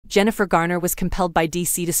Jennifer Garner was compelled by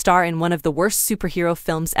DC to star in one of the worst superhero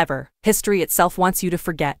films ever. History itself wants you to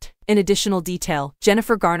forget. In additional detail,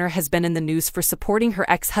 Jennifer Garner has been in the news for supporting her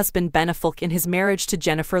ex-husband Ben Affleck in his marriage to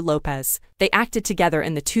Jennifer Lopez. They acted together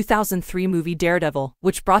in the 2003 movie Daredevil,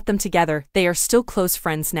 which brought them together. They are still close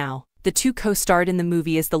friends now. The two co-starred in the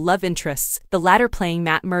movie as the love interests, the latter playing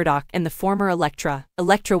Matt Murdock and the former Elektra.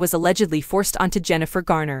 Elektra was allegedly forced onto Jennifer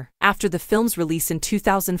Garner. After the film's release in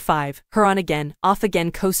 2005, her on-again, off-again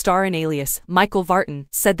co-star in Alias, Michael Vartan,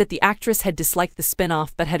 said that the actress had disliked the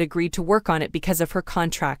spin-off but had agreed to work on it because of her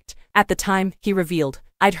contract. At the time, he revealed,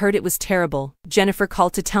 "I'd heard it was terrible. Jennifer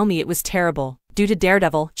called to tell me it was terrible. Due to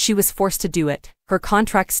Daredevil, she was forced to do it. Her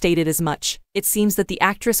contract stated as much." It seems that the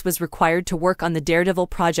actress was required to work on the Daredevil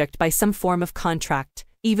project by some form of contract.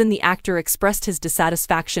 Even the actor expressed his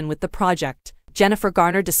dissatisfaction with the project. Jennifer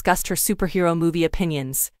Garner discussed her superhero movie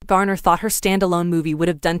opinions. Garner thought her standalone movie would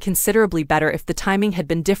have done considerably better if the timing had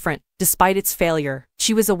been different. Despite its failure,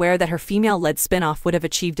 she was aware that her female-led spin-off would have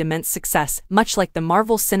achieved immense success, much like the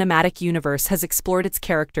Marvel Cinematic Universe has explored its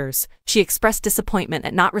characters. She expressed disappointment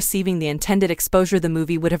at not receiving the intended exposure the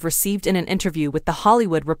movie would have received in an interview with The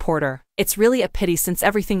Hollywood Reporter. "It's really a pity since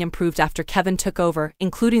everything improved after Kevin took over,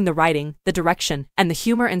 including the writing, the direction, and the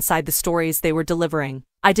humor inside the stories they were delivering.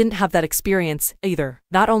 I didn't have that experience, either."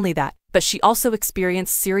 Not only that, but she also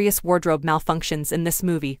experienced serious wardrobe malfunctions in this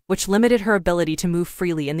movie, which limited her ability to move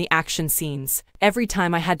freely in the action scenes. "Every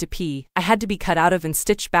time I had to pee, I had to be cut out of and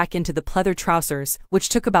stitched back into the pleather trousers, which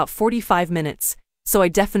took about 45 minutes. So I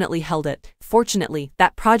definitely held it." Fortunately,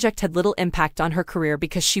 that project had little impact on her career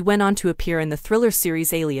because she went on to appear in the thriller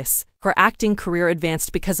series Alias. Her acting career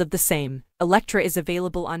advanced because of the same. Elektra is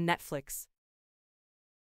available on Netflix.